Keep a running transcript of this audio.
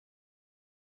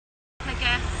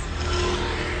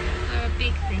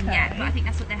yet, but I think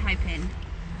that's what they're hoping.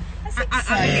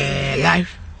 Hello.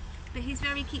 But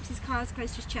he keeps his cards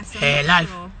close to his chest. So Hello.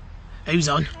 Sure. Who's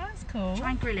on? Oh, that's cool. Try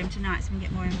and grill him tonight so we can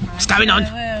get more info. What's going on?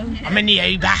 I will. I'm in the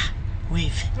Uber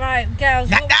with... Right, girls.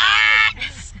 Should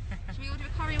Should we order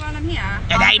a curry while I'm here?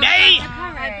 Hey, me!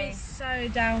 I'd be so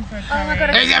down for a curry. Oh my God,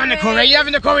 Who's having the curry? You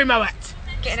having the curry, Moet?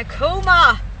 Getting a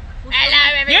korma.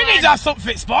 Hello everyone. You need to have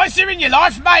something spicier in your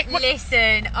life, mate.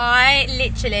 Listen, I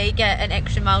literally get an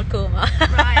extra mild korma.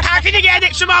 Right. How can you get an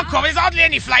extra mild korma? There's hardly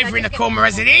any flavour in the korma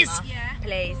as it is. Yeah.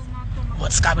 Please.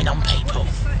 What's going on, people?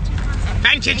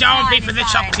 Thank you, John, for the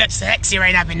chocolate sex. You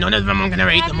ain't having none of them. I'm going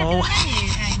to eat them all.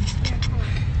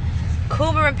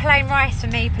 Korma and plain rice for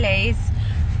me, please.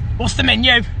 What's the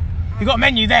menu? You got a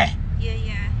menu there?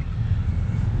 Yeah.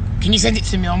 Can you send it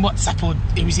to me on WhatsApp or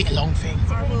is it a long thing?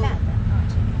 I will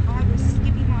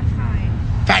give you my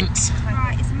phone. Thanks.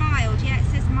 Right, it's mild. Yeah, it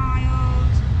says mild.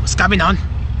 What's going on? So,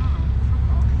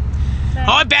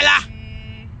 Hi, Bella.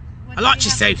 what I do like you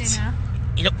your have for suit. dinner?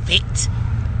 You look fit.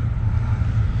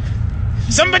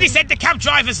 Somebody said the cab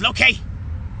driver's lucky.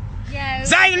 Yeah.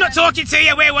 Zane, I'm not talking to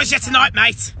you. Where was you tonight,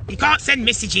 mate? You can't send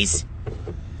messages.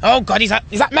 Oh, God, is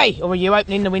that me? Or are you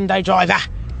opening the window, driver?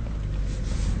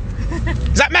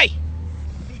 Is that me?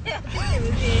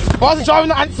 Why is the driver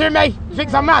not answering me? You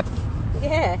think I'm mad?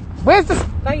 Yeah, Where's the...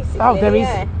 basically. Oh, there he is.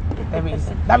 yeah. There he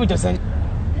is. No, he doesn't.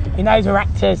 He knows we're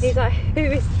actors. He's like, who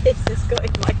is this that's got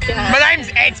in my cab? My name's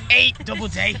Ed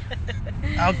E-double-D.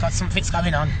 Oh, God, something's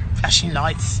going on. Flashing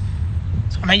lights.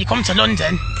 I mean, you come to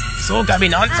London, it's all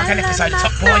going on. It's like an episode of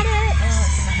Top Boy. Oh,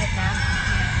 it's in my head now.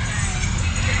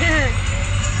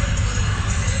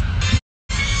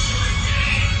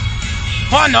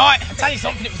 One night, I'll tell you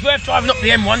something, it was worth driving up the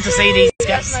M1 to see these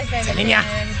guys. That's my favourite Telling thing ya.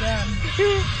 I've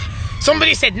ever done.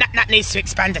 Somebody said Nat needs to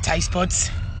expand her taste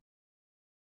buds.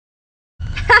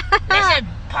 Listen,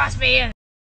 pass me in.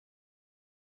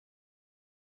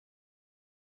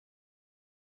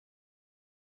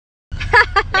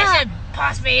 Listen,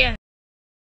 pass me in.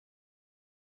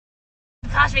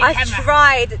 Pass me I camera.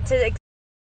 tried to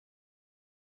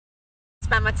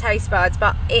expand my taste buds,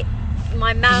 but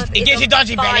my mouth It is gives you on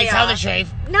dodgy belly, fire. tell the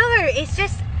truth. No, it's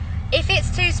just, if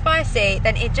it's too spicy,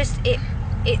 then it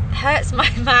hurts my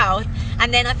mouth,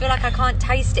 and then I feel like I can't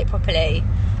taste it properly.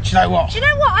 Do you know what? Do you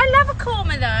know what? I love a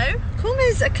korma though.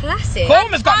 Korma's a classic.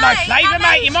 Korma's got no Right, flavour, I'm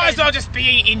mate. You might as Asian. well just be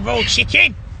eating raw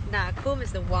chicken. Nah,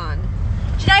 korma's the one.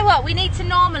 Do you know what? We need to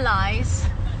normalise.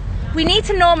 We need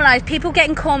to normalise people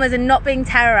getting kormas and not being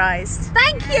terrorised.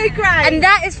 Thank you, Grace. And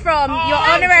that is from your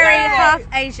thank honorary you. half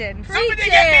Asian. Somebody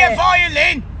get me a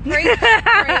violin. Preach,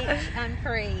 preach, and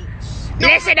preach.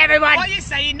 Listen, everyone. What are you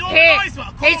saying? Normalise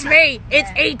what? It's me. It's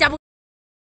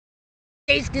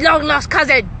his long lost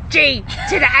cousin, G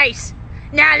to the ace.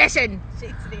 Now listen. G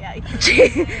to the A. G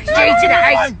to the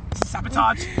ace.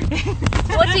 Sabotage.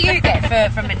 What do you get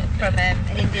from an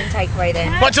Indian takeaway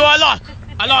then? What do I like?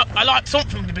 I like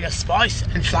something with a bit of spice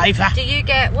and flavour. Do you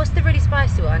get, what's the really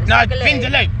spicy one? No, Vindaloo.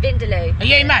 Vindaloo. Vindaloo. Are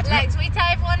you mad? Lex, we tell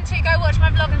everyone to go watch my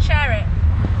vlog and share it.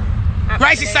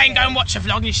 Grace is saying go and watch a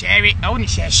vlog and share it. I wouldn't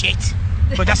share shit.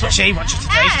 But that's what she wants you to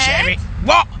do, is to share it.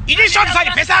 What? You just tried to take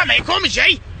the piss out of me. Call me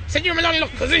G. Said you're my long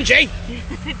lost cousin, G.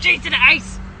 G to the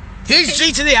ace. Who's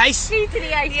G to the ace? G to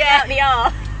the ace without the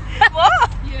R. What?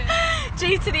 Yeah.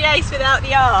 G to the ace without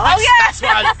the R. That's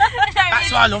why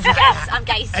I love you. Yes, I'm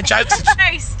gay. A joke.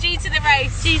 Race, G to the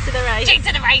race. G to the race. G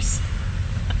to the race.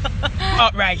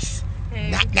 What race?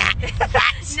 Nat. Nut to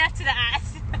the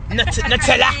ass.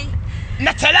 Nutella.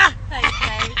 Nutella.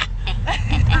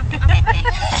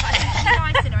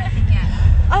 Pricing or anything yet?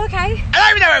 Oh, okay. I don't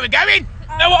even know where we're going.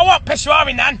 No, what?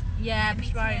 Peshawari nan. Yeah,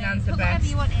 Peshawari nan's the Put whatever best.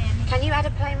 you want in. Can you add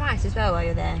a plain rice as well while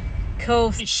you're there?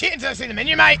 Cool. Shit until I see the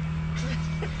menu, mate.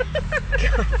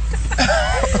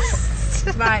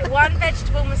 Right, one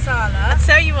vegetable masala.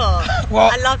 Tell you what.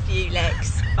 What? I love you,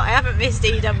 Lex, but I haven't missed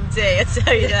EDD. I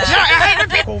tell you Do you know, that. I hate when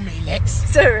people call me Lex.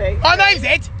 Sorry. My name's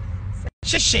Ed.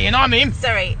 She's she and I'm him.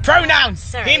 Sorry. Pronouns.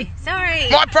 Sorry. Him. Sorry.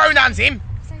 My pronouns him.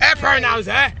 Her pronouns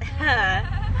her.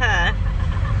 Her.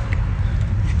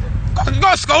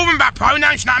 Got a scolding about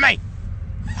pronouns, you know what I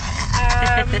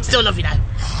mean? Still love you though.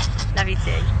 Love you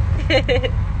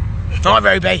too. Alright,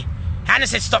 Ruby. Hannah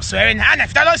said stop swearing. Hannah, if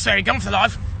you don't like swearing, come for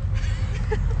life.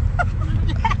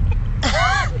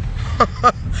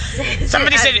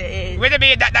 Somebody As said, it is. will there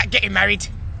be that getting married?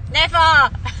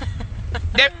 Never.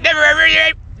 Never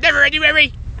anywhere. Never anywhere.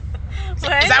 Is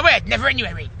What? that a word? Never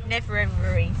anywhere. Never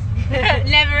ever.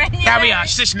 Never any. There we are.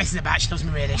 She's just messing about. She loves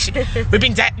me really. We've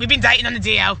been dating on the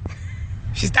DL.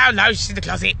 She's down low. She's in the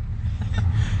closet.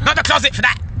 Not the closet for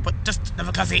that, but just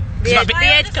another closet. The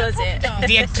Ed closet.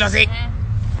 The Ed closet.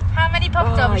 How How many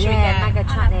pop tops should we get? mega I'll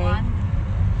have chutney.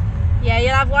 one. Yeah, you'll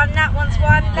have one. That one's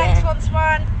one. Next one's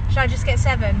one. Should I just get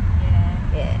 7?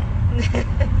 Yeah.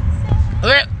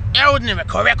 Yeah, ordinary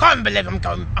curry. I can't believe I'm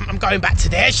going back to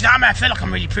there. You know what I mean? I feel like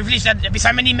I'm really privileged. There'd be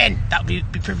so many men that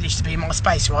would be privileged to be in my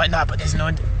space right now, but there's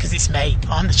none because it's me.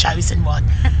 I'm the chosen one.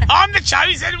 I'm the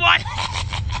chosen one.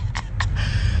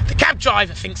 The cab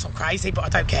driver thinks I'm crazy, but I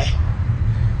don't care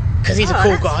because he's a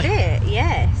cool guy. It.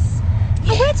 Yes.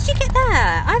 Yeah. Oh, where did you get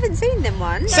that? I haven't seen them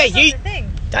once. See, you, the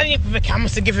thing. Danny with the camera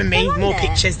must have given me They're on more there.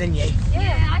 pictures than you.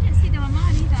 Yeah, I didn't see them on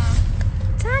mine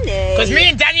either. Danny. Because me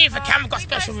and Danny with the camera got a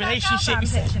special relationship. You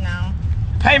see. Picture now.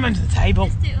 Pay him under the table.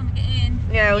 Let's do it when we get in.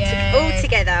 Yeah, all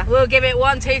together. We'll give it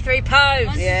 1, 2, 3 pose. 1,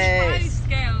 2, 3 Yes. pose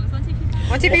scales. 1, 2, 3 pose.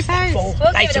 1, 2, 3 What's that pose. for? We'll give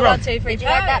it Later a 1, on. 2, 3 Did you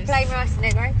like that pose. plain rice and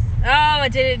egg rice? Oh, I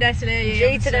didn't necessarily. G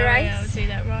I'm to the sorry, race. I'll do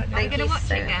that right now. Thank We're going you to watch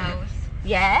so it, much. girls.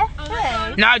 Yeah. Oh,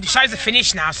 that's No, the show's are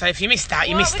finished now, so if you missed out,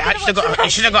 you missed we're out. gonna You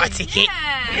should have got a ticket.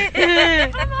 Yeah.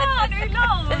 Come on, who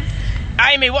knows?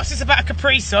 Amy, what's this about a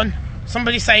Capri Sun?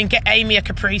 Somebody's saying get Amy a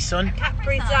Capri Sun.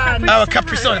 Capri Sun. Oh, a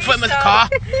Capri Sun. I thought it was a car.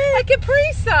 A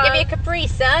Capri Sun. Give me a Capri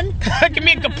Sun. Give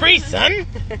me a Capri Sun.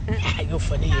 You're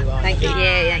funny, you are. Thank you. Lovey.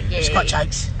 Yeah, thank you. She's got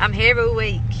jokes. I'm here all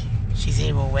week. She's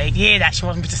here all week. Yeah, that she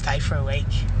wants me to stay for a week.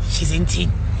 She's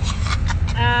hinting.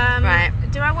 Right.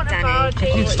 Do I want Danny, a bar? can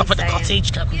Come you- stop at the saying?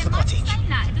 cottage. Can I come Yeah, to the mine's cottage? saying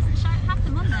that. It doesn't have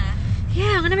them on there. Yeah,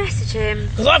 I'm gonna message him.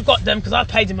 Because I've got them, because I've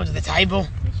paid them under the table.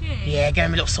 Did you? Yeah, give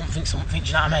him a little something, do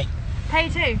you know what I mean? Pay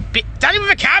 2. Danny with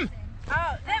a cam. Oh,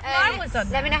 mine was on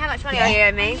Let me there. know how much money Yeah. you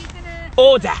owe me. Are you gonna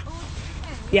Order. order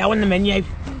Yeah, I want the menu. you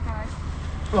guys?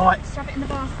 Right, Strap it in the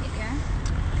basket,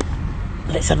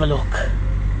 yeah? let's have a look.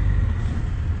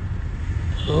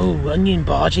 Oh, onion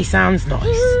bargee sounds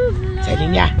nice.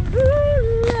 Telling ya.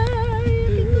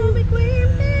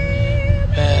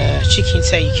 Chicken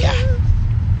tikka.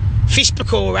 Fish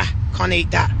pakora. Can't eat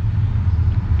that.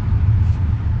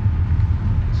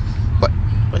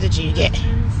 What did you get?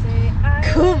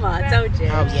 Cool, I told you.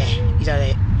 Oh yeah, you don't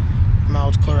eat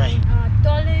mild curry.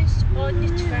 $dollars on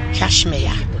your train.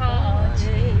 Cashmere.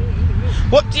 Party.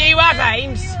 What do you have,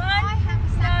 Ames? I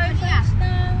have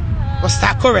yeah. What's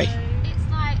that curry?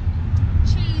 It's like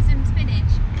cheese and spinach.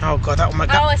 Oh god, that one.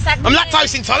 Oh, a sack. I'm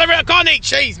lactose intolerant. I can't eat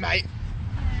cheese, mate.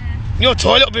 Your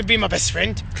toilet will be my best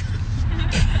friend.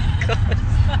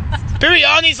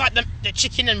 Biryani's like the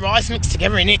chicken and rice mixed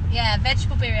together, innit? Yeah,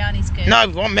 vegetable biryani's good. No,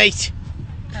 we want meat.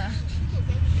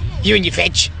 You and your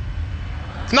veg.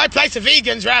 There's no place for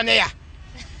vegans around here.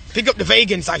 Pick up the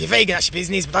vegans. Like, you're vegan, that's your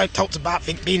business, but don't talk about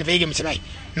being a vegan to me.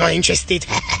 Not interested.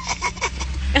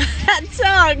 That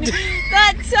tongue!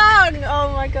 That tongue!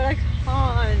 Oh my god, I can't.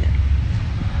 I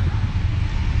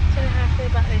don't know how I feel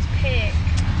about this pig.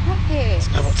 What pigs?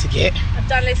 I don't know what to get. I've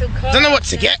done little cards. Don't know what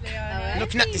to get. Honestly,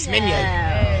 Looking at this menu,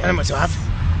 Yeah. I don't know what to have.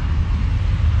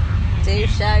 Do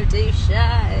show, do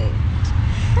show.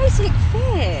 Basic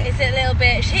fit. Is it a little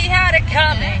bit? She had it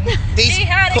coming. These She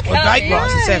had it cut with coming. baked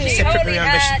rice instead of She separate only biryani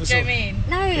had, vegetables. do you know what I mean?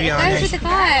 No, it Biryani. goes with the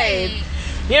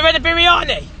vibe. You ever had a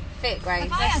biryani? Fit, Grace.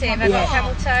 Let's see, have I got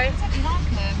camel toe? I don't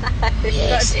like them.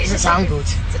 Yes, doesn't sound good.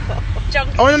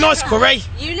 Junk. I want a nice curry.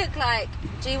 You look like.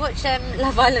 Do you watch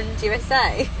Love Island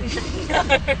USA?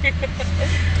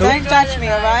 Don't judge me,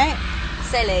 alright?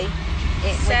 Silly. With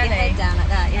your Silly. head down like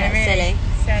that. Yeah, Yeah, silly.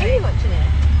 silly. Are you watching it?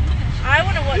 I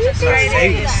want to watch see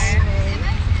Australia. this.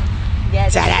 Yeah,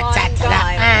 there's Ta-da, one ta-da.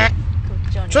 guy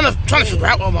called Johnny. Trying to figure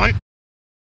out what I want.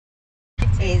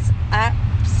 Is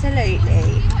absolutely.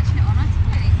 You watching it on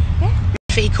ITV?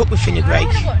 Fee cooked with I vinaigrette.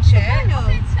 want to watch it. I've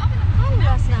been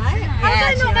last night. How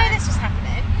Yeah, did I not know this was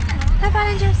happening? Love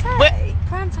Island USA. Where-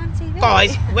 Prime time TV.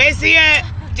 Guys, where's the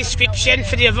description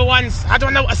for the other ones? How do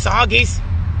I know what a sarg is?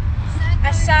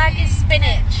 A sag is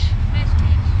spinach.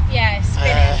 Yeah,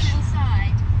 spinach.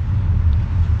 Inside.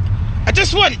 I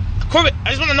just want a curry. I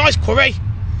just want a nice curry.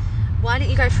 Why don't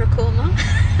you go for a korma?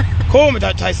 Korma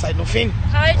don't taste like nothing.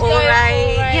 I'd go Or for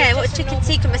yeah, what just a chicken normal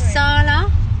tikka curry.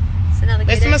 masala? It's another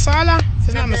There's good the masala.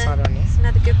 There's no Another- masala on here. It's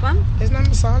another good one. There's no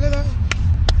masala though.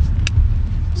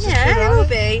 Yeah, it will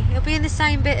be. It'll be in the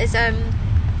same bit as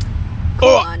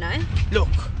Oh, korma, no? look.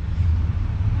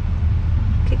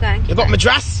 Keep going. You've Keep got going.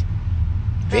 Madras,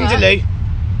 Vindaloo.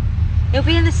 It'll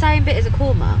be in the same bit as a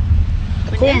korma.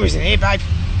 The korma's in here, babe.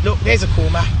 Look, there's a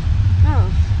korma.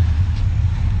 Oh.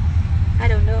 I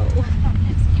don't know.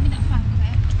 Give me that phone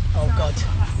quick. Oh God.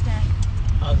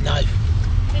 Oh no.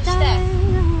 Which step?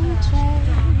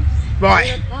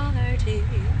 Right.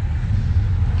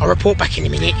 I'll report back in a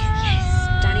minute.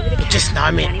 Danny with a cab. Just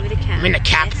know Danny with a cab. I'm in a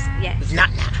cab Yes. with Nat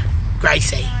Nat,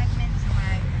 Gracie, 5 minutes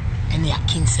away. and the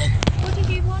Atkinson. What did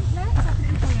you want next? I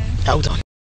couldn't follow. Hold on.